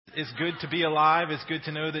It's good to be alive. It's good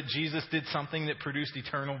to know that Jesus did something that produced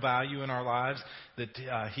eternal value in our lives,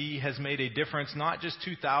 that He has made a difference, not just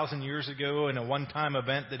 2,000 years ago in a one-time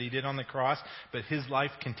event that He did on the cross, but His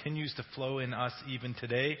life continues to flow in us even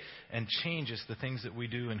today and changes the things that we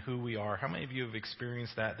do and who we are. How many of you have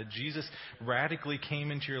experienced that? That Jesus radically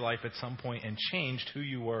came into your life at some point and changed who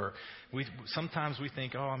you were. Sometimes we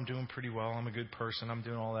think, oh, I'm doing pretty well. I'm a good person. I'm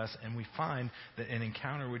doing all this. And we find that an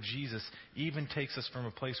encounter with Jesus even takes us from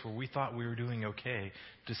a place where we thought we were doing okay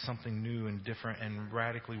to something new and different and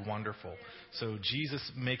radically wonderful. So Jesus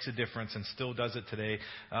makes a difference and still does it today.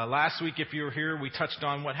 Last week, if you were here, we touched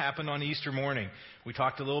on what happened on Easter morning. We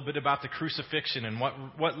talked a little bit about the crucifixion and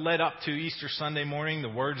what led up to Easter Sunday morning, the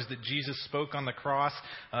words that Jesus spoke on the cross,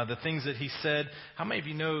 the things that He said. How many of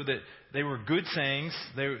you know that they were good sayings,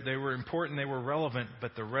 they were important, they were relevant,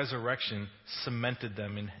 but the resurrection cemented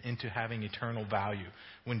them into having eternal value.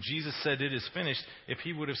 When Jesus said it is finished, if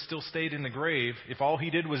He would have still stayed in the grave, if all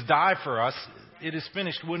He did was die for us, it is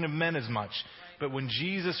finished wouldn't have meant as much. But when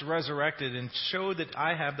Jesus resurrected and showed that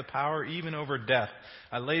I have the power even over death,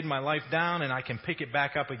 I laid my life down and I can pick it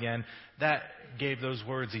back up again, that gave those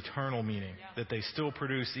words eternal meaning, that they still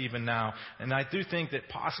produce even now. And I do think that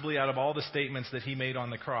possibly out of all the statements that He made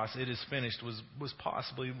on the cross, it is finished, was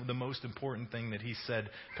possibly the most important thing that He said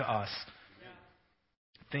to us.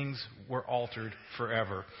 Things were altered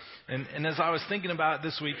forever. And as I was thinking about it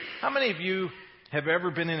this week, how many of you have ever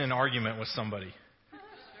been in an argument with somebody?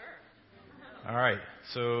 All right,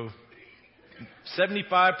 so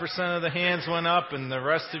 75% of the hands went up and the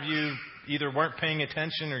rest of you either weren't paying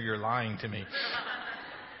attention or you're lying to me.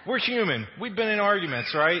 We're human. We've been in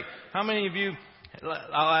arguments, right? How many of you,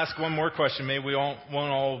 I'll ask one more question. Maybe we won't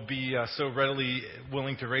all be so readily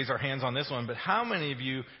willing to raise our hands on this one, but how many of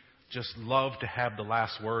you just love to have the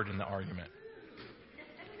last word in the argument?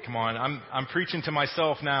 Come on, I'm preaching to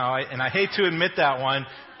myself now, and I hate to admit that one,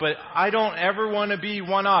 but I don't ever want to be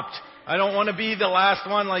one-upped. I don't want to be the last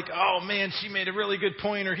one like, oh man, she made a really good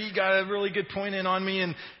point, or he got a really good point in on me,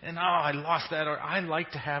 and oh, I lost that. Or I like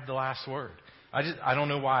to have the last word. I don't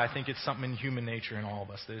know why. I think it's something in human nature in all of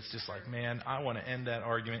us that it's just like, man, I want to end that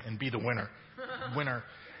argument and be the winner.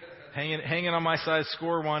 Hanging on my side,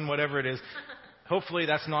 score one, whatever it is. Hopefully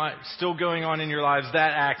that's not still going on in your lives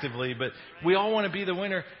that actively, but we all want to be the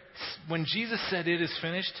winner. When Jesus said it is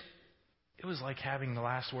finished, it was like having the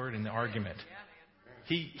last word in the argument.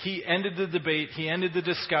 He ended the debate. He ended the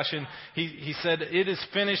discussion. He said, it is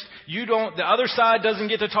finished. The other side doesn't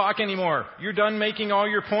get to talk anymore. You're done making all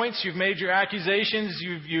your points. You've made your accusations.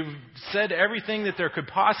 You've said everything that there could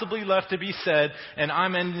possibly left to be said. And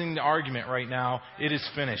I'm ending the argument right now. It is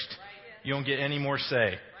finished. You don't get any more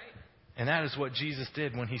say. And that is what Jesus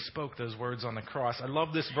did when He spoke those words on the cross. I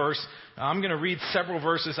love this verse. I'm going to read several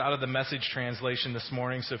verses out of the Message translation this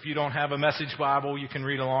morning. So if you don't have a Message Bible, you can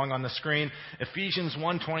read along on the screen. Ephesians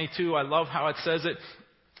 1:22, I love how it says it.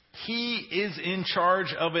 He is in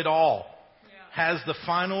charge of it all. Has the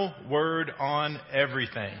final word on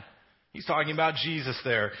everything. He's talking about Jesus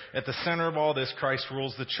there. At the center of all this, Christ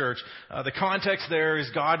rules the church. The context there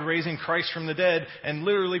is God raising Christ from the dead and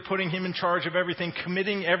literally putting Him in charge of everything,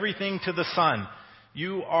 committing everything to the Son.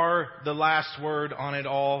 You are the last word on it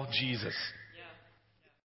all, Jesus.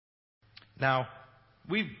 Now,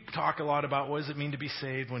 we talk a lot about what does it mean to be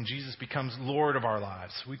saved when Jesus becomes Lord of our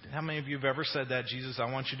lives. How many of you have ever said that? Jesus,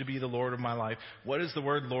 I want you to be the Lord of my life. What does the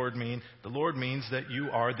word Lord mean? The Lord means that you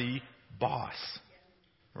are the boss.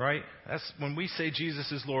 Right? That's when we say Jesus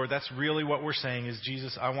is Lord, that's really what we're saying is,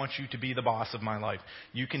 Jesus, I want you to be the boss of my life.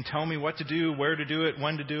 You can tell me what to do, where to do it,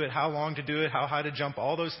 when to do it, how long to do it, how high to jump,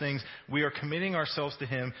 all those things. We are committing ourselves to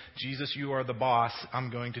Him. Jesus, you are the boss. I'm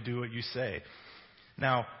going to do what you say.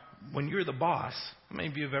 Now, when you're the boss, how many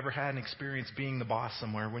of you have ever had an experience being the boss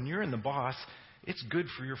somewhere? When you're in the boss, it's good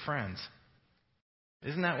for your friends.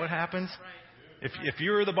 Isn't that what happens? If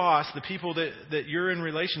you're the boss, the people that you're in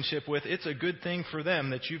relationship with, it's a good thing for them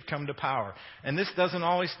that you've come to power. And this doesn't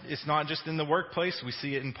always, it's not just in the workplace. We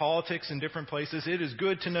see it in politics and different places. It is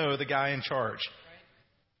good to know the guy in charge.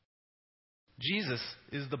 Jesus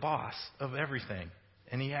is the boss of everything.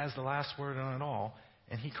 And He has the last word on it all.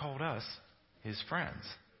 And He called us His friends.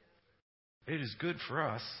 It is good for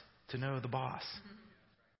us to know the boss.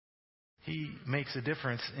 He makes a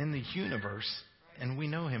difference in the universe, and we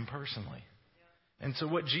know Him personally. And so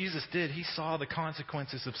what Jesus did, He saw the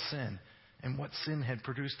consequences of sin and what sin had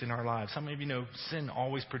produced in our lives. How many of you know sin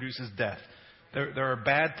always produces death? There are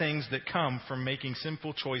bad things that come from making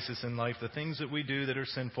sinful choices in life. The things that we do that are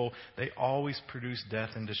sinful, they always produce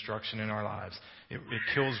death and destruction in our lives. It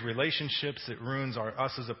kills relationships. It ruins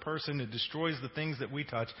us as a person. It destroys the things that we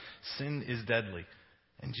touch. Sin is deadly.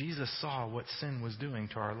 And Jesus saw what sin was doing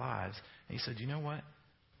to our lives. And he said, you know what?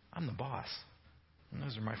 I'm the boss. And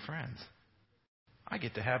those are my friends. I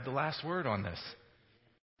get to have the last word on this.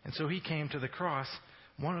 And so he came to the cross.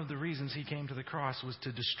 One of the reasons he came to the cross was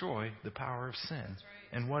to destroy the power of sin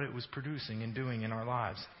and what it was producing and doing in our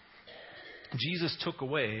lives. Jesus took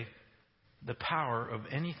away the power of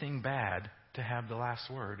anything bad to have the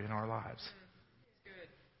last word in our lives.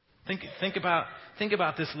 Think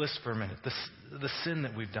about this list for a minute. The sin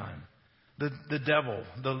that we've done, the devil,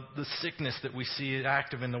 the sickness that we see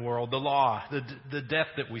active in the world, the law, the death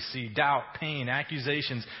that we see, doubt, pain,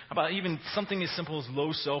 accusations. How about even something as simple as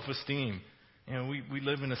low self-esteem? You know, we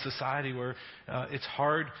live in a society where it's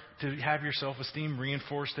hard to have your self-esteem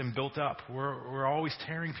reinforced and built up. We're always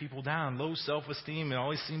tearing people down. Low self-esteem, it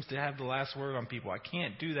always seems to have the last word on people. I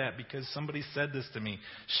can't do that because somebody said this to me.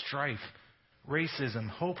 Strife, racism,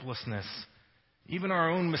 hopelessness, even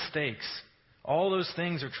our own mistakes. All those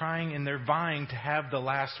things are trying and they're vying to have the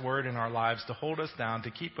last word in our lives, to hold us down,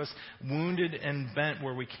 to keep us wounded and bent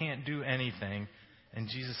where we can't do anything. And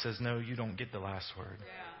Jesus says, no, you don't get the last word. Yeah,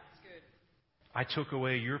 that's good. I took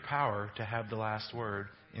away your power to have the last word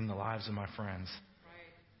in the lives of my friends.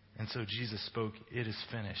 Right. And so Jesus spoke, it is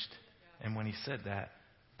finished. Yeah. And when he said that,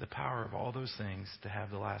 the power of all those things to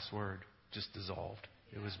have the last word just dissolved.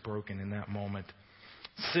 It was broken in that moment.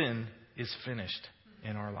 Sin is finished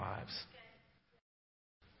in our lives.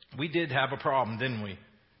 We did have a problem, didn't we?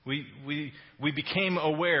 We became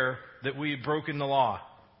aware that we had broken the law.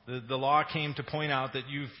 The law came to point out that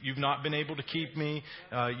you've not been able to keep me.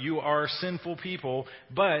 You are sinful people.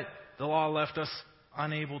 But the law left us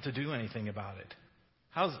unable to do anything about it.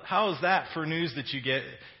 How is that for news that you get?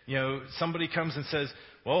 You know, somebody comes and says,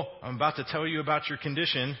 well, I'm about to tell you about your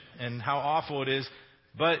condition and how awful it is,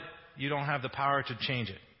 but you don't have the power to change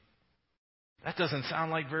it. That doesn't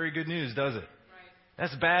sound like very good news, does it?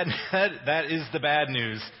 That's bad. That is the bad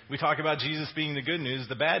news. We talk about Jesus being the good news.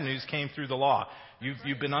 The bad news came through the law.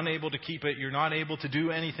 You've been unable to keep it. You're not able to do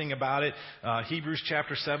anything about it. Hebrews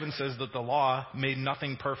chapter 7 says that the law made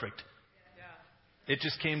nothing perfect. It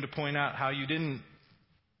just came to point out how you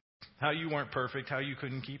weren't perfect, how you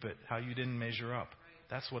couldn't keep it, how you didn't measure up.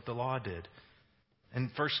 That's what the law did. And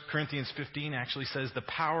 1 Corinthians 15 actually says the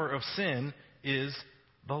power of sin is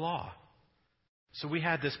the law. So we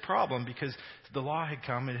had this problem because the law had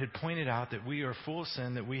come and had pointed out that we are full of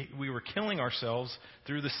sin, that we were killing ourselves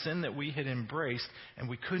through the sin that we had embraced, and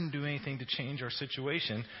we couldn't do anything to change our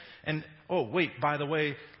situation. And, oh, wait, by the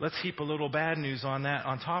way, let's heap a little bad news on that.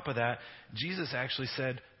 On top of that, Jesus actually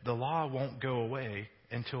said the law won't go away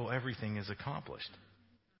until everything is accomplished.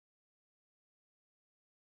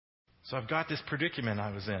 So I've got this predicament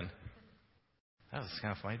I was in. That was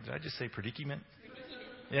kind of funny. Did I just say predicament?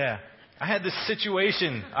 Yeah. I had this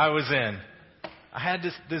situation I was in. I had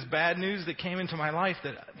this bad news that came into my life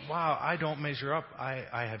that, wow, I don't measure up. I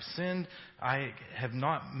have sinned. I have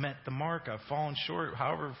not met the mark. I've fallen short,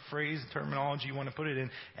 however phrase, terminology you want to put it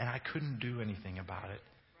in, and I couldn't do anything about it.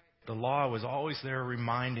 The law was always there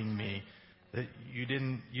reminding me that you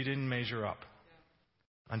didn't measure up.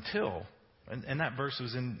 Until, and that verse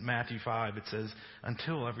was in Matthew 5, it says,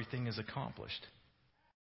 until everything is accomplished.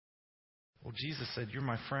 Well, Jesus said, you're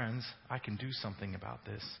my friends. I can do something about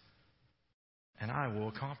this. And I will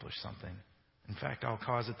accomplish something. In fact, I'll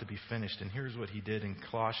cause it to be finished. And here's what he did in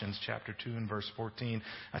Colossians chapter 2 and verse 14.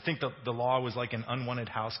 I think the law was like an unwanted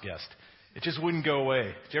house guest. It just wouldn't go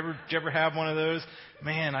away. Did you ever have one of those?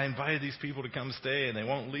 Man, I invited these people to come stay and they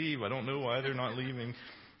won't leave. I don't know why they're not leaving.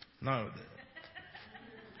 No.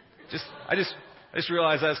 I just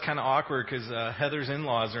realized that's kind of awkward because Heather's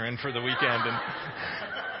in-laws are in for the weekend. And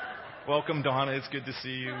welcome, Donna. It's good to see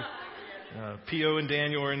you. P.O. and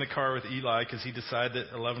Daniel were in the car with Eli because he decided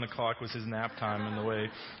that 11 o'clock was his nap time on the way.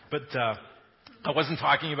 But I wasn't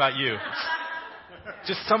talking about you.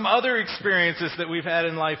 Just some other experiences that we've had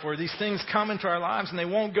in life where these things come into our lives and they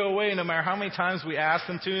won't go away no matter how many times we ask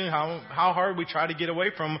them to, how hard we try to get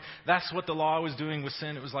away from them. That's what the law was doing with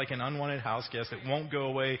sin. It was like an unwanted house guest. It won't go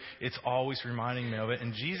away. It's always reminding me of it.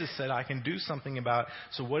 And Jesus said, I can do something about it.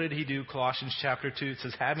 So what did he do? Colossians chapter 2, it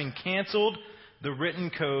says, having canceled the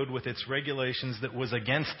written code with its regulations that was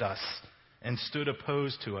against us and stood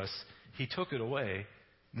opposed to us, he took it away,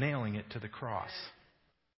 nailing it to the cross.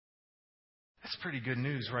 That's pretty good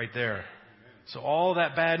news right there. So all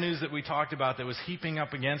that bad news that we talked about that was heaping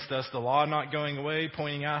up against us, the law not going away,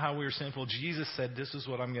 pointing out how we were sinful, Jesus said, this is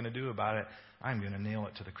what I'm going to do about it. I'm going to nail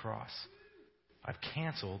it to the cross. I've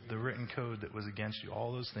canceled the written code that was against you,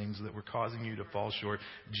 all those things that were causing you to fall short.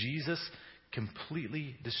 Jesus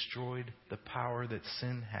completely destroyed the power that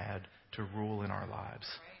sin had to rule in our lives.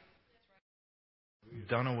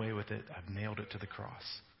 Done away with it. I've nailed it to the cross.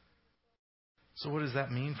 So what does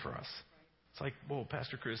that mean for us? It's like, well,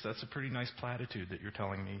 Pastor Chris, that's a pretty nice platitude that you're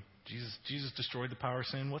telling me. Jesus destroyed the power of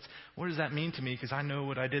sin. What does that mean to me? Because I know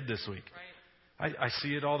what I did this week. I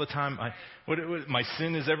see it all the time. My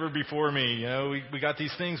sin is ever before me. You know, we got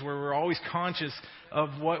these things where we're always conscious of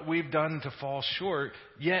what we've done to fall short.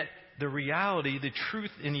 Yet the reality, the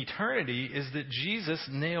truth in eternity is that Jesus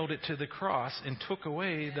nailed it to the cross and took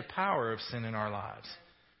away the power of sin in our lives.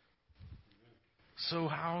 So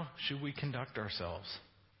how should we conduct ourselves?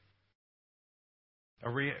 A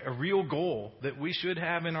real goal that we should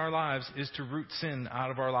have in our lives is to root sin out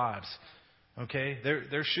of our lives. Okay?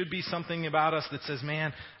 There should be something about us that says,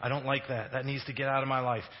 man, I don't like that. That needs to get out of my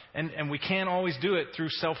life. And we can't always do it through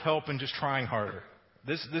self-help and just trying harder.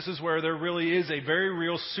 This is where there really is a very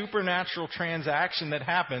real supernatural transaction that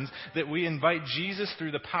happens, that we invite Jesus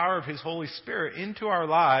through the power of His Holy Spirit into our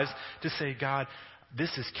lives to say, God,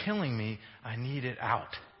 this is killing me. I need it out.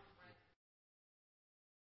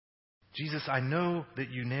 Jesus, I know that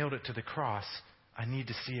you nailed it to the cross. I need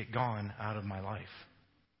to see it gone out of my life.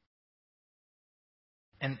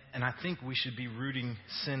 And I think we should be rooting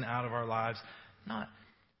sin out of our lives, not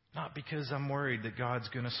because I'm worried that God's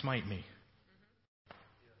going to smite me.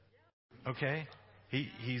 Okay?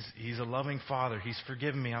 He's a loving Father. He's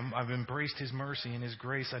forgiven me. I've embraced His mercy and His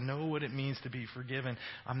grace. I know what it means to be forgiven.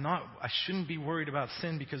 I shouldn't be worried about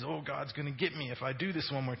sin because, God's going to get me if I do this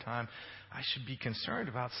one more time. I should be concerned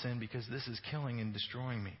about sin because this is killing and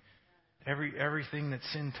destroying me. Everything that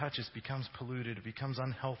sin touches becomes polluted. It becomes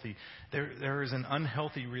unhealthy. There is an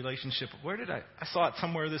unhealthy relationship. I saw it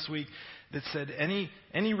somewhere this week that said any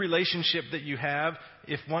relationship that you have,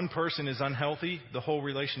 if one person is unhealthy, the whole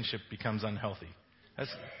relationship becomes unhealthy.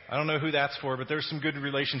 I don't know who that's for, but there's some good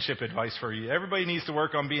relationship advice for you. Everybody needs to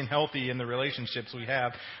work on being healthy in the relationships we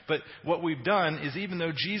have. But what we've done is, even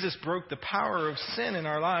though Jesus broke the power of sin in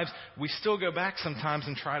our lives, we still go back sometimes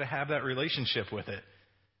and try to have that relationship with it.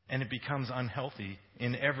 And it becomes unhealthy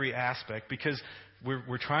in every aspect because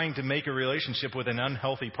we're trying to make a relationship with an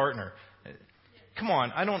unhealthy partner. Come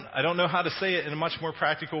on, I don't know how to say it in a much more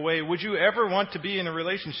practical way. Would you ever want to be in a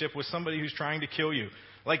relationship with somebody who's trying to kill you?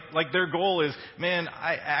 Like their goal is, man,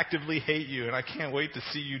 I actively hate you and I can't wait to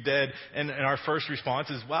see you dead. And our first response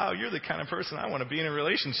is, wow, you're the kind of person I want to be in a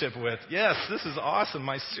relationship with. Yes, this is awesome.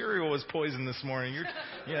 My cereal was poisoned this morning.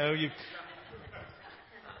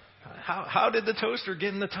 How did the toaster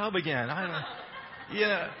get in the tub again?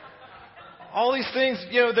 All these things,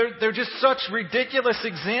 they're just such ridiculous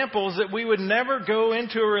examples that we would never go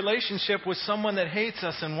into a relationship with someone that hates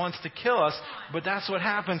us and wants to kill us. But that's what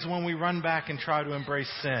happens when we run back and try to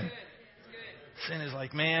embrace sin. Sin is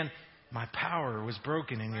like, man, my power was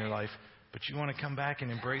broken in your life, but you want to come back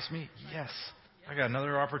and embrace me? Yes. I got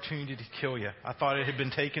another opportunity to kill you. I thought it had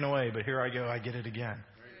been taken away, but here I go. I get it again.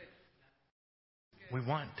 We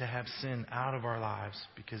want to have sin out of our lives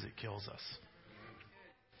because it kills us.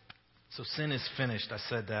 So sin is finished. I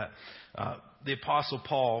said that. The Apostle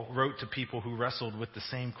Paul wrote to people who wrestled with the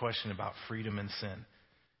same question about freedom and sin.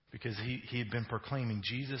 Because he had been proclaiming,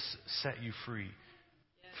 Jesus set you free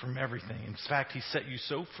from everything. In fact, He set you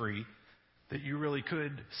so free that you really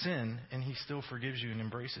could sin and He still forgives you and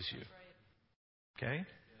embraces you. Okay?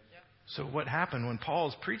 So what happened when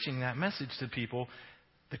Paul's preaching that message to people,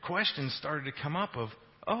 the questions started to come up of,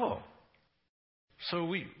 so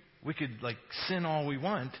we could sin all we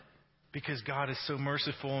want because God is so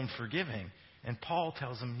merciful and forgiving. And Paul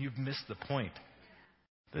tells them, you've missed the point.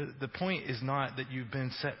 The point is not that you've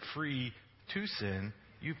been set free to sin.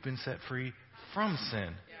 You've been set free from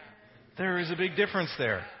sin. There is a big difference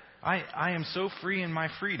there. I am so free in my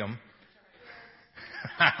freedom.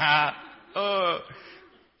 I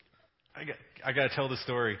got to tell the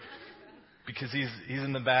story because he's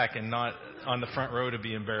in the back and not on the front row to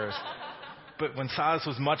be embarrassed. But when Silas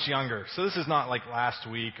was much younger, so this is not like last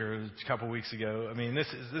week or a couple weeks ago. I mean, this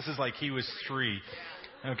is like he was 3.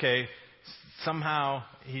 Okay, somehow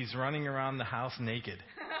he's running around the house naked.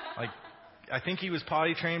 I think he was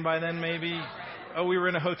potty trained by then, maybe. We were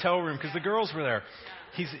in a hotel room because the girls were there.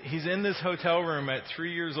 He's in this hotel room at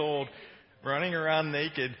 3 years old, running around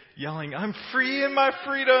naked, yelling, "I'm free in my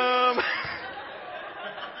freedom!"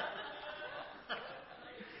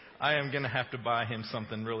 I am going to have to buy him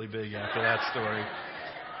something really big after that story.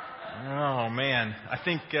 Oh, man. I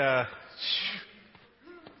think that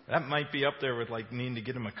might be up there with needing to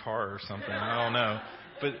get him a car or something. I don't know.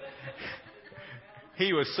 But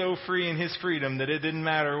he was so free in his freedom that it didn't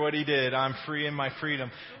matter what he did. I'm free in my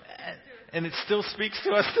freedom. And it still speaks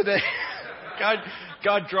to us today.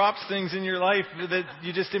 God drops things in your life that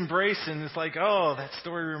you just embrace, and it's like, oh, that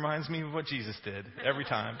story reminds me of what Jesus did every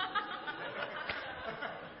time.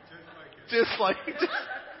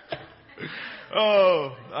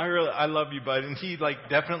 Oh, I love you, bud. And he,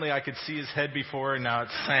 definitely I could see his head before, and now it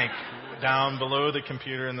sank down below the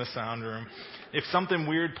computer in the sound room. If something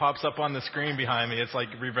weird pops up on the screen behind me, it's like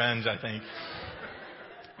revenge, I think.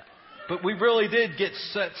 But we really did get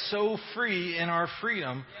set so free in our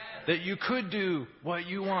freedom that you could do what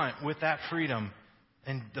you want with that freedom.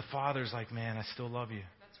 And the Father's like, man, I still love you.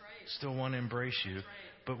 That's right. Still want to embrace you. Right.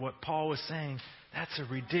 But what Paul was saying, that's a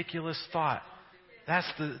ridiculous thought. That's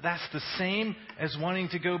the same as wanting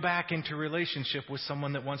to go back into relationship with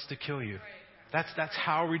someone that wants to kill you. That's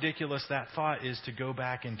how ridiculous that thought is, to go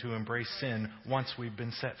back and to embrace sin once we've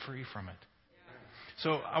been set free from it.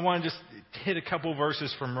 So I want to just hit a couple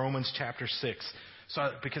verses from Romans chapter 6,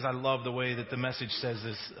 because I love the way that the Message says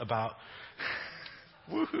this about.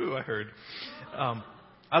 Woohoo! I heard.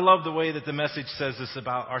 I love the way that the Message says this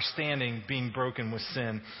about our standing being broken with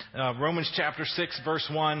sin. Romans chapter 6, verse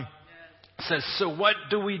 1 says, "So what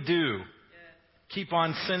do we do? Keep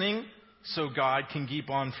on sinning so God can keep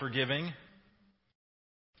on forgiving?"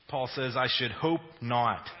 Paul says, "I should hope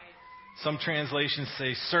not." Some translations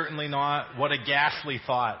say, "Certainly not." What a ghastly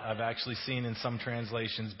thought I've actually seen in some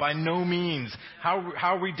translations. By no means.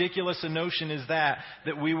 How ridiculous a notion is that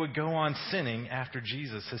we would go on sinning after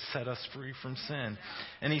Jesus has set us free from sin.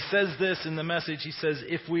 And he says this in the Message. He says,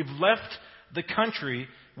 if we've left the country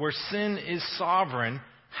where sin is sovereign,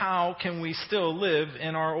 how can we still live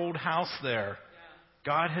in our old house there?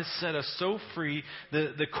 God has set us so free.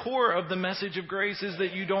 The core of the message of grace is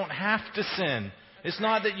that you don't have to sin. It's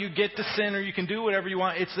not that you get to sin or you can do whatever you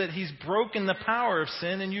want. It's that He's broken the power of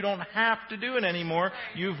sin and you don't have to do it anymore.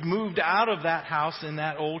 You've moved out of that house in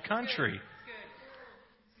that old country.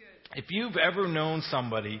 If you've ever known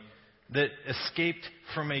somebody that escaped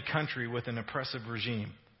from a country with an oppressive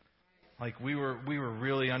regime, like we were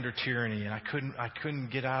really under tyranny and I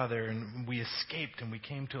couldn't get out of there, and we escaped and we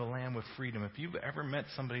came to a land with freedom. If you've ever met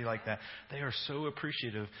somebody like that, they are so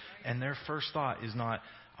appreciative, and their first thought is not,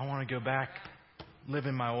 I want to go back, live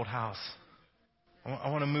in my old house.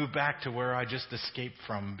 I want to move back to where I just escaped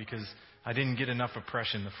from because I didn't get enough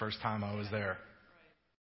oppression the first time I was there.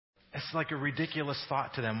 It's like a ridiculous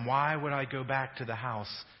thought to them. Why would I go back to the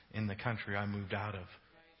house in the country I moved out of?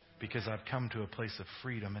 Because I've come to a place of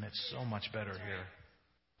freedom, and it's so much better here.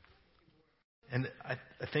 And I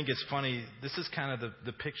think it's funny. This is kind of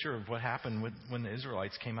the picture of what happened when the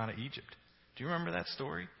Israelites came out of Egypt. Do you remember that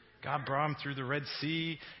story? God brought them through the Red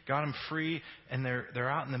Sea, got them free, and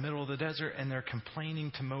they're out in the middle of the desert, and they're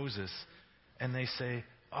complaining to Moses. And they say,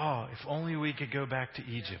 oh, if only we could go back to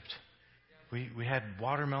Egypt. We had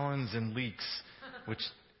watermelons and leeks, which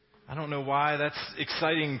I don't know why that's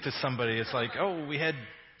exciting to somebody. It's like, oh, we had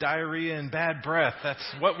diarrhea and bad breath. That's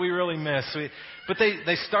what we really miss. But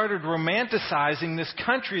they started romanticizing this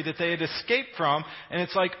country that they had escaped from. And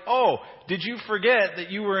it's like, oh, did you forget that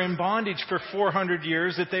you were in bondage for 400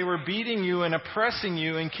 years, that they were beating you and oppressing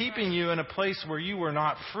you and keeping you in a place where you were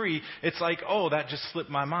not free? It's like, oh, that just slipped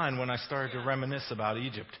my mind when I started to reminisce about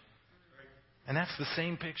Egypt. And that's the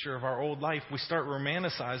same picture of our old life. We start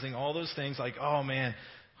romanticizing all those things like, oh man,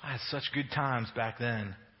 I had such good times back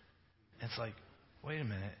then. It's like, wait a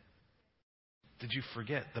minute. Did you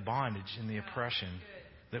forget the bondage and the oppression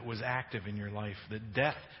that was active in your life? That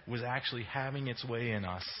death was actually having its way in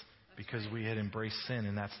us because we had embraced sin,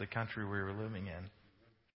 and that's the country we were living in.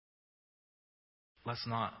 Let's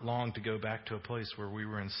not long to go back to a place where we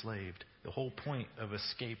were enslaved. The whole point of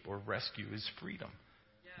escape or rescue is freedom,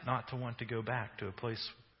 not to want to go back to a place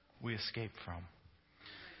we escaped from.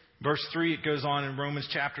 Verse 3, it goes on in Romans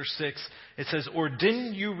chapter 6. It says, or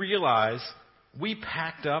didn't you realize we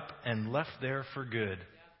packed up and left there for good?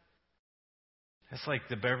 That's like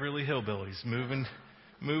the Beverly Hillbillies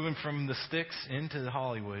moving from the sticks into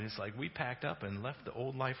Hollywood. It's like we packed up and left the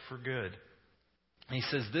old life for good. And he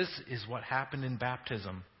says this is what happened in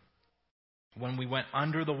baptism. When we went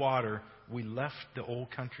under the water, we left the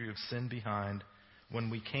old country of sin behind. When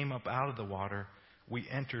we came up out of the water, we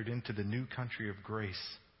entered into the new country of grace,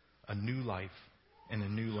 a new life in a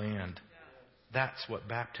new land. That's what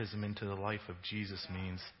baptism into the life of Jesus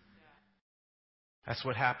means. That's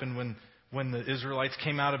what happened when the Israelites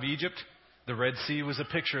came out of Egypt. The Red Sea was a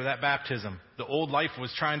picture of that baptism. The old life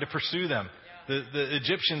was trying to pursue them. The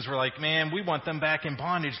Egyptians were like, man, we want them back in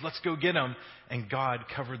bondage. Let's go get them. And God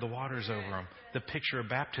covered the waters over them. The picture of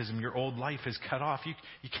baptism, your old life is cut off.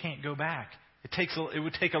 You can't go back. It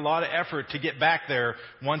would take a lot of effort to get back there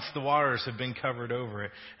once the waters have been covered over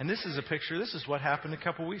it. And this is a picture. This is what happened a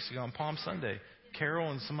couple weeks ago on Palm Sunday.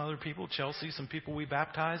 Carol and some other people, Chelsea, some people we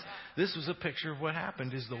baptized. This was a picture of what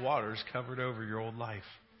happened is the waters covered over your old life.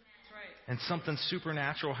 And something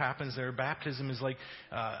supernatural happens there. Baptism is like,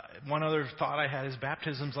 one other thought I had is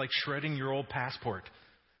baptism's like shredding your old passport.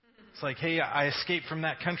 It's like, hey, I escaped from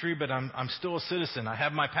that country, but I'm still a citizen. I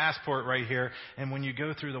have my passport right here. And when you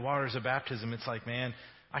go through the waters of baptism, it's like, man,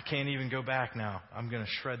 I can't even go back now. I'm going to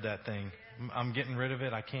shred that thing. I'm getting rid of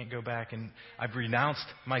it. I can't go back. And I've renounced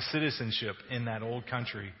my citizenship in that old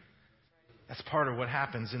country. That's part of what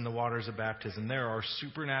happens in the waters of baptism. There are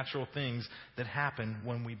supernatural things that happen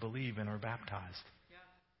when we believe and are baptized.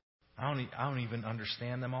 I don't even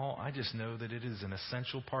understand them all. I just know that it is an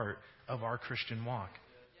essential part of our Christian walk.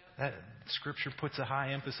 That Scripture puts a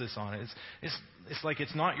high emphasis on it. It's like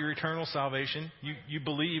it's not your eternal salvation. You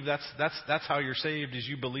believe that's how you're saved, is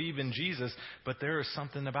you believe in Jesus. But there is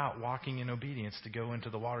something about walking in obedience to go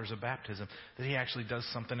into the waters of baptism that He actually does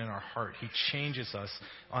something in our heart. He changes us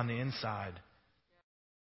on the inside.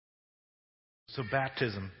 So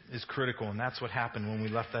baptism is critical, and that's what happened when we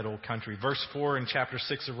left that old country. Verse 4 in chapter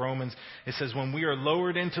 6 of Romans, it says, when we are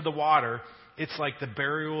lowered into the water, it's like the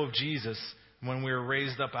burial of Jesus. When we are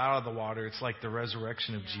raised up out of the water, it's like the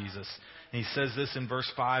resurrection of Jesus. And he says this in verse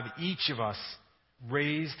 5, each of us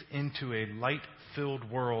raised into a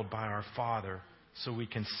light-filled world by our Father so we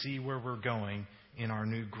can see where we're going in our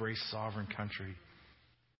new grace sovereign country.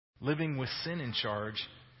 Living with sin in charge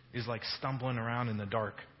is like stumbling around in the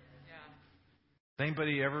dark. Has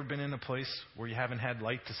anybody ever been in a place where you haven't had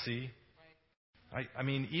light to see? I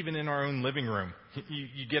mean, even in our own living room,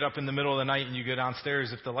 you get up in the middle of the night and you go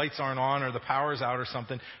downstairs. If the lights aren't on or the power's out or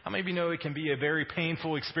something, how many of you know it can be a very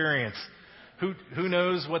painful experience? Who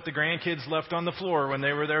knows what the grandkids left on the floor when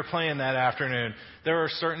they were there playing that afternoon? There are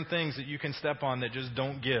certain things that you can step on that just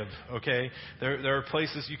don't give, okay? There are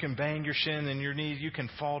places you can bang your shin and your knees, you can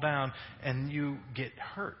fall down and you get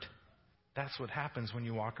hurt. That's what happens when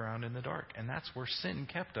you walk around in the dark. And that's where sin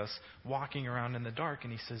kept us, walking around in the dark.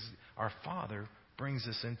 And he says, our Father brings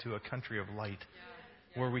us into a country of light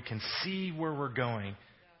where we can see where we're going.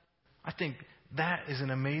 I think that is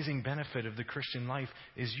an amazing benefit of the Christian life,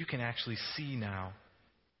 is you can actually see now.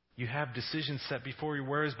 You have decisions set before you,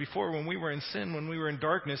 whereas before, when we were in sin, when we were in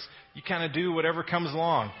darkness, you kind of do whatever comes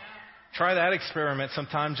along. Try that experiment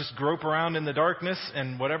sometime. Just grope around in the darkness,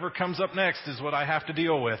 and whatever comes up next is what I have to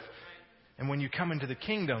deal with. And when you come into the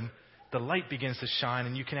kingdom, the light begins to shine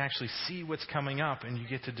and you can actually see what's coming up, and you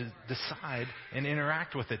get to decide and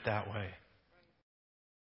interact with it that way.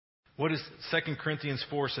 What is 2 Corinthians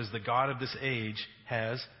 4 says, the God of this age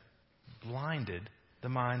has blinded the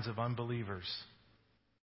minds of unbelievers.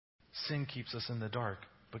 Sin keeps us in the dark,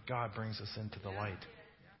 but God brings us into the light.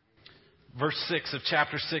 Verse 6 of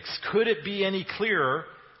chapter 6, could it be any clearer?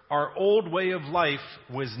 Our old way of life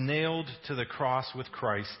was nailed to the cross with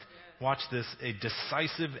Christ. Watch this, a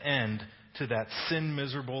decisive end to that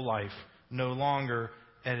sin-miserable life, no longer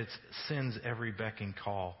at its sin's every beck and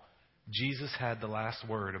call. Jesus had the last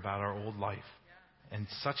word about our old life. And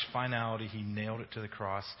such finality, He nailed it to the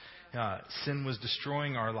cross. Sin was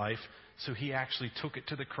destroying our life, so He actually took it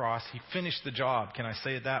to the cross. He finished the job. Can I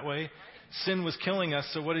say it that way? Sin was killing us,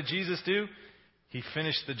 so what did Jesus do? He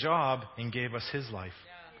finished the job and gave us His life.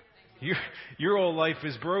 Your old life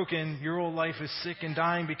is broken. Your old life is sick and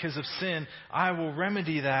dying because of sin. I will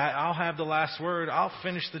remedy that. I'll have the last word. I'll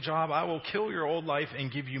finish the job. I will kill your old life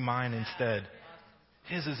and give you mine instead.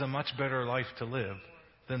 His is a much better life to live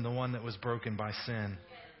than the one that was broken by sin.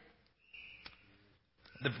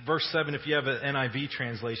 Verse 7, if you have an NIV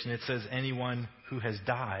translation, it says, anyone who has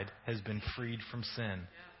died has been freed from sin.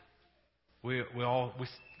 We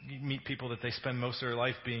meet people that they spend most of their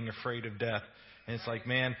life being afraid of death. And it's like,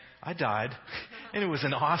 man, I died, and it was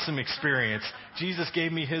an awesome experience. Jesus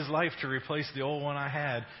gave me His life to replace the old one I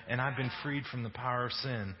had, and I've been freed from the power of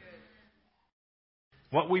sin.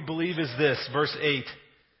 What we believe is this, verse 8.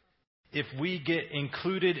 If we get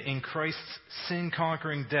included in Christ's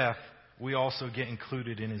sin-conquering death, we also get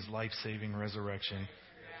included in His life-saving resurrection.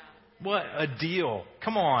 What a deal.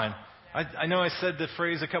 Come on. I know I said the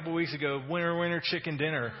phrase a couple weeks ago, winner, winner, chicken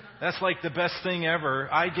dinner. That's like the best thing ever.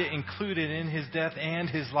 I get included in His death and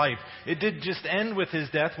His life. It didn't just end with His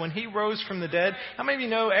death. When He rose from the dead, how many of you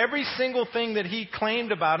know every single thing that He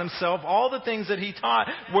claimed about Himself, all the things that He taught,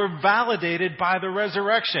 were validated by the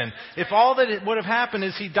resurrection? If all that would have happened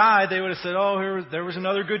is He died, they would have said, oh, there was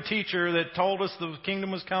another good teacher that told us the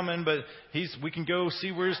kingdom was coming, but we can go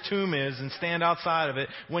see where His tomb is and stand outside of it.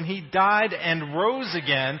 When He died and rose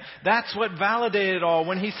again, that's That's what validated it all.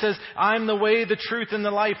 When He says, I'm the way, the truth, and the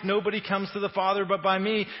life. Nobody comes to the Father but by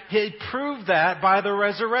me. He proved that by the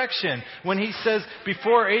resurrection. When He says,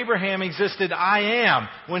 before Abraham existed, I am.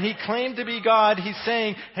 When He claimed to be God, He's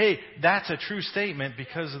saying, hey, that's a true statement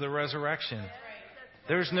because of the resurrection.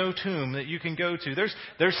 There's no tomb that you can go to.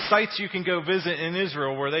 There's sites you can go visit in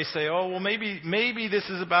Israel where they say, oh, well, maybe this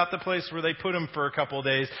is about the place where they put him for a couple of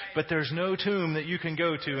days. But there's no tomb that you can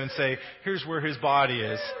go to and say, here's where his body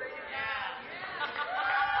is.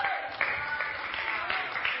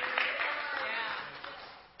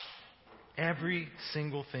 Every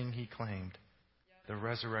single thing He claimed, the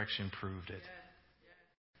resurrection proved it.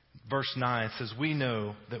 Verse 9 says, we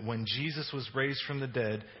know that when Jesus was raised from the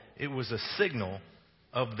dead, it was a signal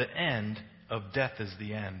of the end of death is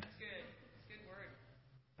the end. Good word.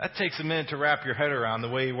 That takes a minute to wrap your head around the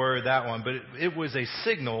way He worded that one, but it was a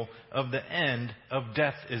signal of the end of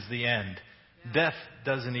death is the end. Death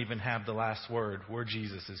doesn't even have the last word where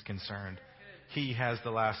Jesus is concerned. He has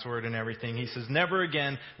the last word in everything. He says, never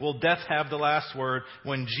again will death have the last word.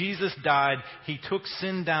 When Jesus died, He took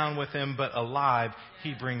sin down with Him, but alive,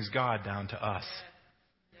 He brings God down to us.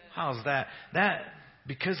 How's that?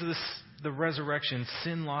 Because of the resurrection,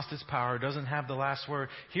 sin lost its power, doesn't have the last word.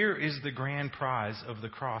 Here is the grand prize of the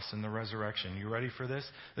cross and the resurrection. You ready for this?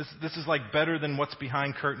 This is like better than what's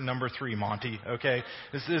behind curtain number 3, Monty. Okay?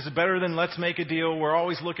 This is better than let's make a deal. We're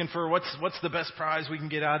always looking for what's the best prize we can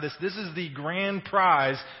get out of this. This is the grand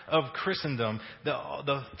prize of Christendom.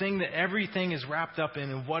 The thing that everything is wrapped up in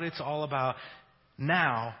and what it's all about.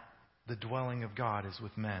 Now, the dwelling of God is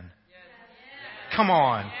with men. Come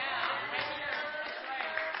on.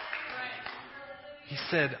 He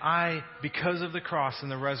said, because of the cross and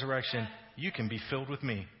the resurrection, you can be filled with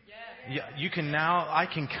me. I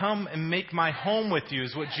can come and make my home with you,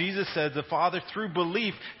 is what Jesus said. The Father, through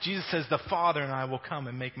belief, Jesus says, the Father and I will come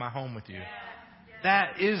and make my home with you.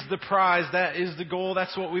 That is the prize. That is the goal.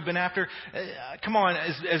 That's what we've been after. Come on,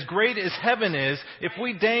 as great as heaven is, if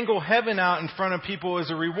we dangle heaven out in front of people as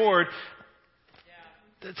a reward,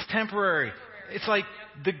 that's temporary. It's like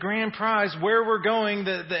the grand prize, where we're going,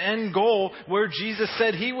 the end goal, where Jesus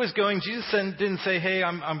said He was going. Jesus didn't say, hey,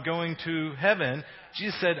 I'm going to heaven.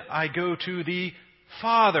 Jesus said, I go to the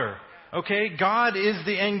Father. Okay? God is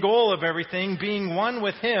the end goal of everything. Being one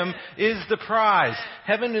with Him is the prize.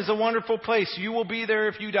 Heaven is a wonderful place. You will be there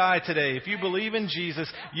if you die today. If you believe in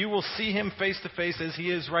Jesus, you will see Him face to face as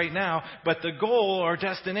He is right now. But the goal or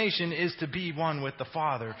destination is to be one with the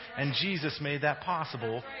Father. And Jesus made that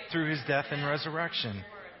possible through His death and resurrection.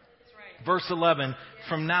 Verse 11,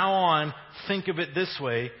 from now on, think of it this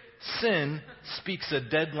way. Sin speaks a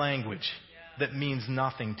dead language that means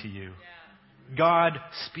nothing to you. God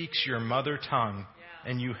speaks your mother tongue,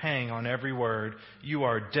 and you hang on every word. You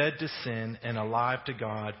are dead to sin and alive to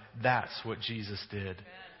God. That's what Jesus did.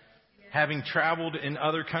 Having traveled in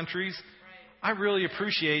other countries, I really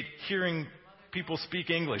appreciate hearing people speak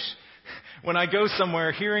English. When I go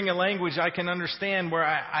somewhere, hearing a language I can understand, where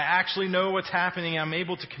I actually know what's happening, I'm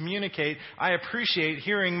able to communicate, I appreciate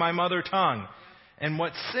hearing my mother tongue. And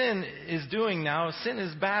what sin is doing now, sin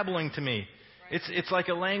is babbling to me. It's like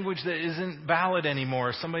a language that isn't valid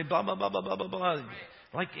anymore. Somebody blah, blah, blah, blah, blah, blah, blah.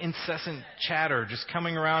 Like incessant chatter just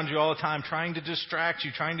coming around you all the time, trying to distract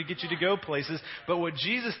you, trying to get you to go places. But what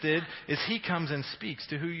Jesus did is He comes and speaks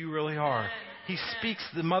to who you really are. He speaks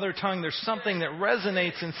the mother tongue. There's something that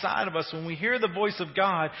resonates inside of us. When we hear the voice of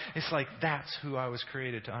God, it's like, that's who I was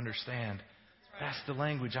created to understand. That's the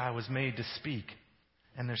language I was made to speak.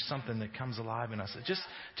 And there's something that comes alive in us.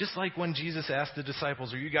 Just like when Jesus asked the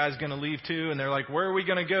disciples, are you guys going to leave too? And they're like, where are we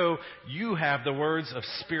going to go? You have the words of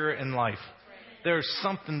spirit and life. There's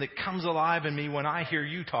something that comes alive in me when I hear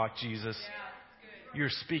you talk, Jesus. You're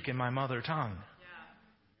speaking my mother tongue.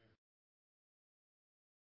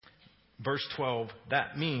 Verse 12,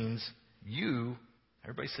 that means you,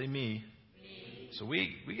 everybody say me. So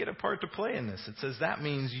we get a part to play in this. It says that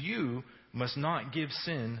means you must not give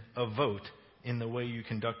sin a vote in the way you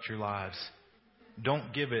conduct your lives.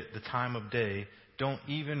 Don't give it the time of day. Don't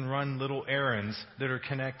even run little errands that are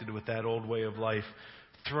connected with that old way of life.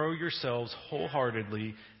 Throw yourselves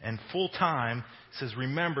wholeheartedly and full time, says,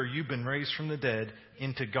 remember, you've been raised from the dead,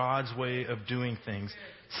 into God's way of doing things.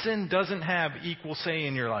 Sin doesn't have equal say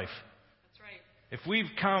in your life. If we've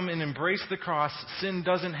come and embraced the cross, sin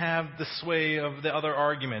doesn't have the sway of the other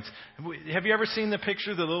arguments. Have you ever seen the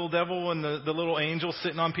picture of the little devil and the little angel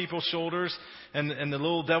sitting on people's shoulders? And the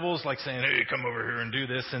little devil's like saying, hey, come over here and do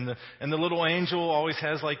this. And the little angel always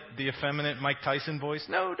has like the effeminate Mike Tyson voice.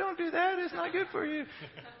 No, don't do that. It's not good for you.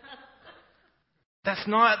 That's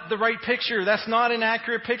not the right picture. That's not an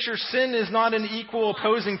accurate picture. Sin is not an equal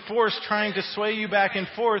opposing force trying to sway you back and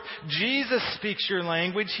forth. Jesus speaks your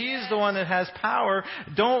language. He is the one that has power.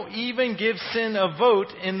 Don't even give sin a vote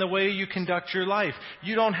in the way you conduct your life.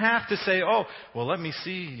 You don't have to say, oh, well, let me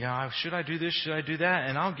see. Yeah, should I do this? Should I do that?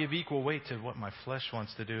 And I'll give equal weight to what my flesh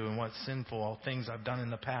wants to do and what sinful things I've done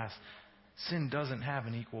in the past. Sin doesn't have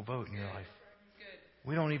an equal vote in your life.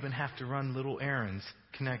 We don't even have to run little errands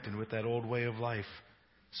connected with that old way of life.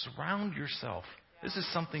 Surround yourself. This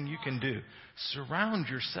is something you can do. Surround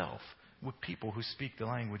yourself with people who speak the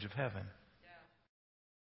language of heaven.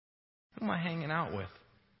 Who am I hanging out with?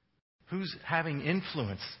 Who's having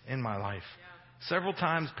influence in my life? Several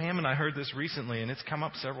times, Pam and I heard this recently, and it's come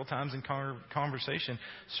up several times in conversation.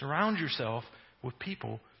 Surround yourself with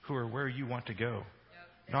people who are where you want to go,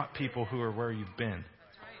 not people who are where you've been.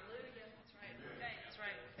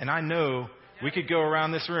 And I know we could go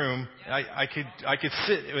around this room. I could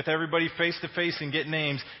sit with everybody face to face and get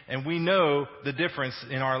names, and we know the difference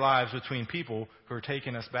in our lives between people who are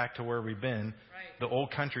taking us back to where we've been, the old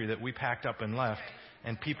country that we packed up and left,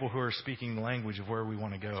 and people who are speaking the language of where we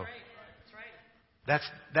want to go.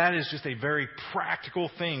 That is just a very practical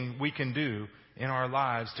thing we can do in our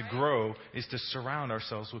lives to grow, is to surround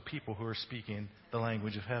ourselves with people who are speaking the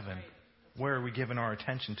language of heaven. Where are we giving our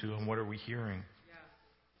attention to, and what are we hearing?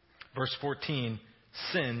 Verse 14,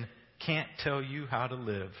 sin can't tell you how to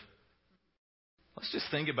live. Let's just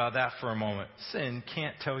think about that for a moment. Sin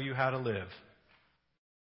can't tell you how to live.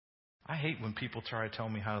 I hate when people try to tell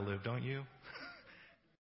me how to live, don't you?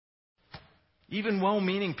 Even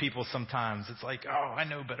well-meaning people sometimes, it's like, oh, I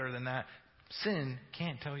know better than that. Sin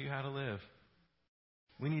can't tell you how to live.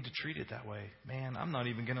 We need to treat it that way. Man, I'm not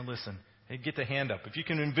even going to listen. Hey, get the hand up. If you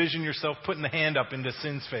can envision yourself putting the hand up into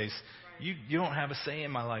sin's face, you don't have a say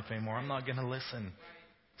in my life anymore. I'm not going to listen.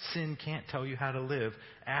 Sin can't tell you how to live.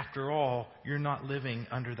 After all, you're not living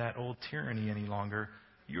under that old tyranny any longer.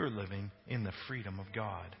 You're living in the freedom of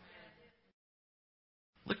God.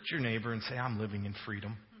 Look at your neighbor and say, I'm living in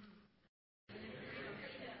freedom.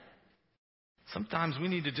 Sometimes we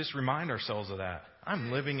need to just remind ourselves of that.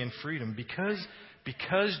 I'm living in freedom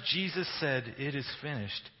because Jesus said it is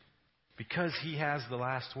finished. Because He has the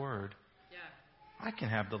last word. I can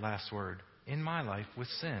have the last word in my life with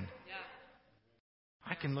sin.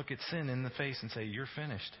 I can look at sin in the face and say, you're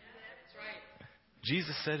finished.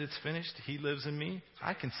 Jesus said it's finished. He lives in me.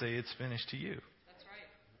 I can say it's finished to you.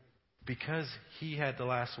 Because He had the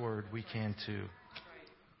last word, we can too.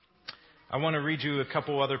 I want to read you a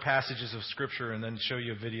couple other passages of Scripture and then show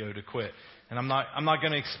you a video to quit. And I'm not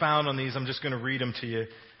going to expound on these. I'm just going to read them to you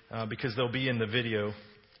because they'll be in the video.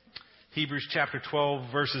 Hebrews chapter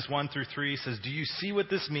 12, verses 1 through 3 says, do you see what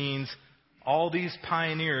this means? All these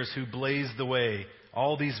pioneers who blazed the way,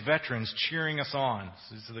 all these veterans cheering us on.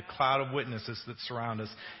 So this is the cloud of witnesses that surround us.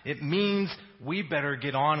 It means we better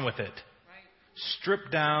get on with it.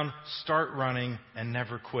 Strip down, start running, and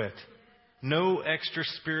never quit. No extra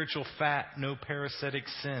spiritual fat, no parasitic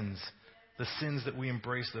sins. The sins that we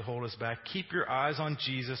embrace that hold us back. Keep your eyes on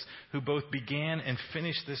Jesus, who both began and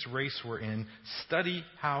finished this race we're in. Study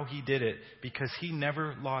how He did it, because He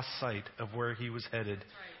never lost sight of where He was headed.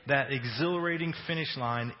 That exhilarating finish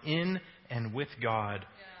line in and with God.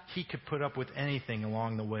 He could put up with anything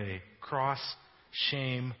along the way. Cross,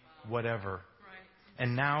 shame, whatever.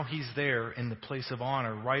 And now He's there in the place of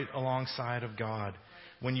honor, right alongside of God.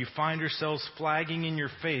 When you find yourselves flagging in your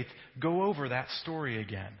faith, go over that story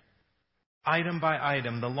again. Item by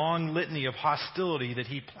item, the long litany of hostility that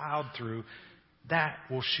He plowed through, that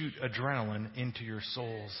will shoot adrenaline into your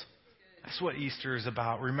souls. That's what Easter is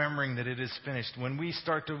about, remembering that it is finished. When we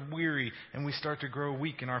start to weary and we start to grow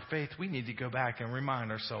weak in our faith, we need to go back and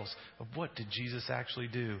remind ourselves of what did Jesus actually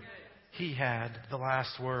do. He had the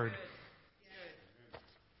last word.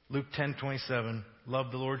 Luke 10:27, love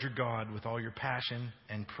the Lord your God with all your passion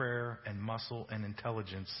and prayer and muscle and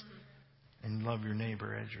intelligence. And love your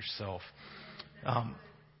neighbor as yourself.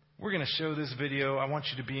 We're going to show this video. I want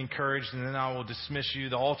you to be encouraged, and then I will dismiss you.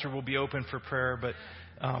 The altar will be open for prayer. But,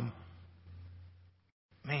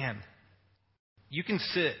 man, you can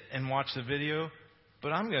sit and watch the video,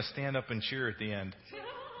 but I'm going to stand up and cheer at the end.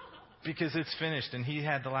 Because it's finished, and He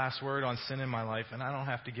had the last word on sin in my life, and I don't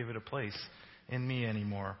have to give it a place in me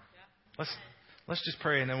anymore. Let's just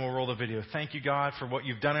pray and then we'll roll the video. Thank you, God, for what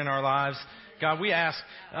you've done in our lives. God, we ask,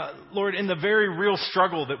 Lord, in the very real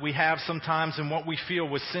struggle that we have sometimes and what we feel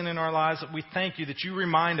with sin in our lives, we thank you that you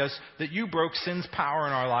remind us that you broke sin's power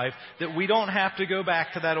in our life, that we don't have to go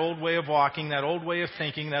back to that old way of walking, that old way of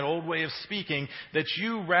thinking, that old way of speaking, that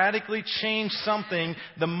you radically changed something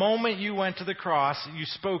the moment you went to the cross. You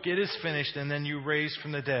spoke, "It is finished," and then you raised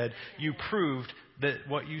from the dead. You proved that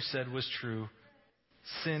what you said was true.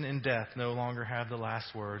 Sin and death no longer have the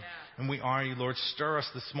last word. And we honor you, Lord. Stir us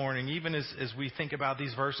this morning, even as we think about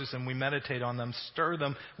these verses and we meditate on them. Stir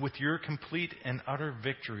them with your complete and utter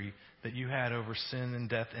victory that you had over sin and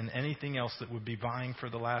death and anything else that would be vying for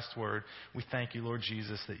the last word. We thank you, Lord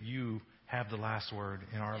Jesus, that you have the last word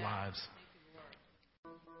in our lives.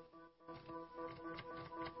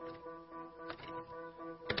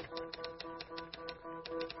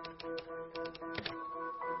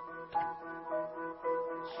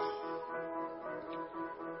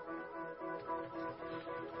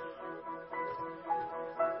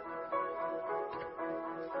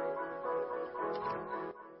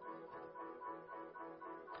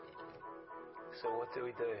 So what do?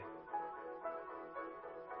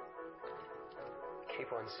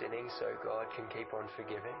 Keep on sinning so God can keep on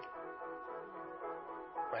forgiving?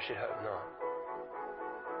 I should hope not.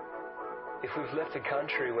 If we've left the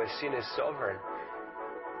country where sin is sovereign,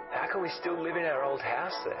 how can we still live in our old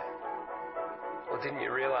house there? Or didn't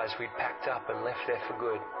you realize we'd packed up and left there for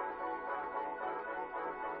good?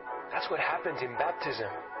 That's what happened in baptism.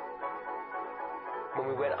 When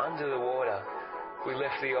we went under the water, we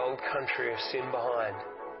left the old country of sin behind.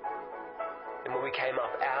 And when we came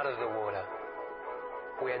up out of the water,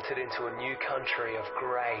 we entered into a new country of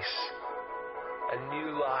grace, a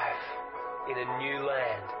new life in a new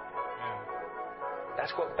land.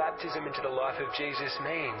 That's what baptism into the life of Jesus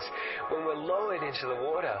means. When we're lowered into the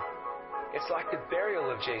water, it's like the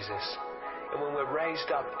burial of Jesus. And when we're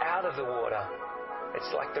raised up out of the water,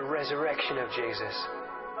 it's like the resurrection of Jesus.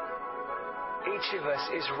 Each of us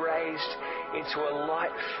is raised into a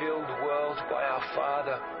light-filled world by our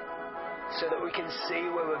Father so that we can see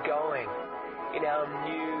where we're going in our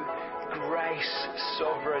new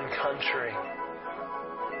grace-sovereign country.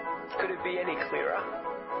 Could it be any clearer?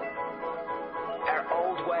 Our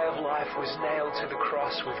old way of life was nailed to the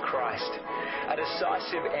cross with Christ, a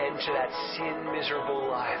decisive end to that sin-miserable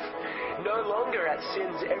life. No longer at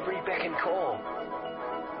sin's every beck and call.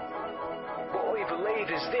 What we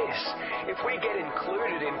believe is this: if we get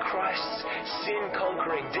included in Christ's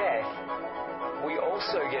sin-conquering death, we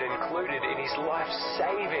also get included in His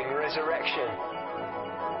life-saving resurrection.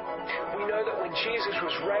 We know that when Jesus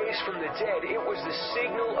was raised from the dead, it was the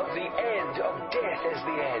signal of the end, of death as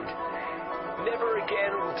the end. Never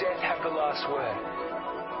again will death have the last word.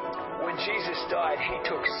 When Jesus died, He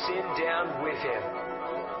took sin down with Him.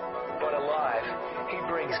 But alive, He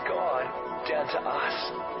brings God down to us.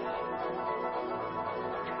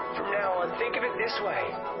 From now on, think of it this way.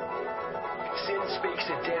 Sin speaks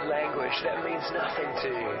a dead language that means nothing to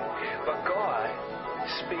you. But God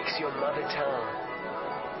speaks your mother tongue.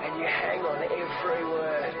 And you hang on every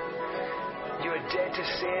word. You are dead to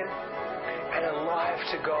sin and alive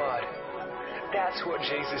to God. That's what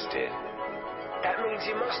Jesus did. That means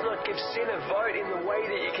you must not give sin a vote in the way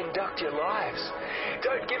that you conduct your lives.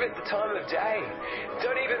 Don't give it the time of day.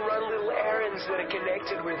 Don't even run little errands that are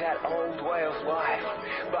connected with that old way of life.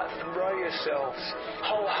 But throw yourselves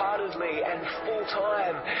wholeheartedly and full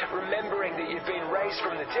time, remembering that you've been raised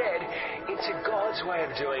from the dead, into God's way of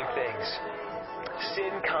doing things. Sin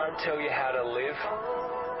can't tell you how to live.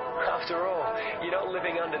 After all, you're not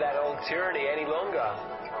living under that old tyranny any longer.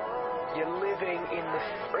 You're living in the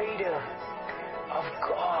freedom of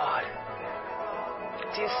God.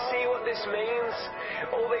 Do you see what this means?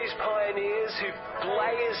 All these pioneers who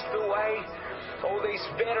blazed the way, all these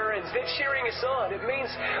veterans, they're cheering us on. It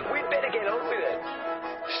means we'd better get on with it.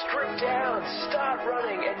 Strip down, start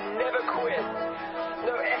running, and never quit.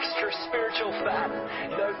 No extra spiritual fat,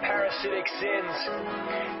 no parasitic sins.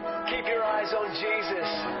 Keep your eyes on Jesus,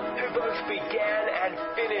 who both began and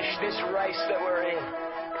finished this race that we're in.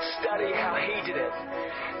 Study how He did it,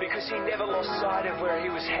 because He never lost sight of where He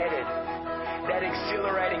was headed. That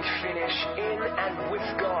exhilarating finish in and with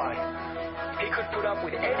God. He could put up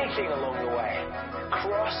with anything along the way.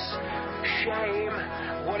 Cross, shame,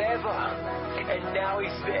 whatever. And now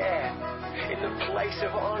He's there, in the place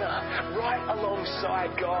of honor, right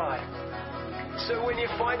alongside God. So when you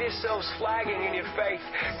find yourselves flagging in your faith,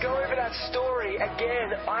 go over that story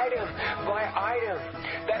again, item by item.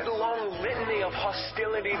 That long litany of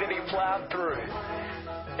hostility that He plowed through.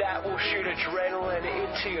 That will shoot adrenaline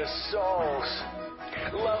into your souls.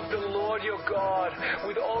 Love the Lord your God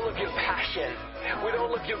with all of your passion, with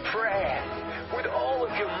all of your prayer, with all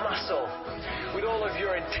of your muscle, with all of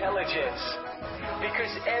your intelligence.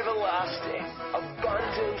 Because everlasting,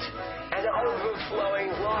 abundant, and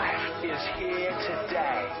overflowing life is here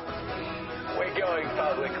today. We're going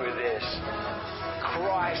public with this.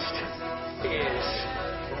 Christ is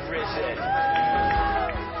risen.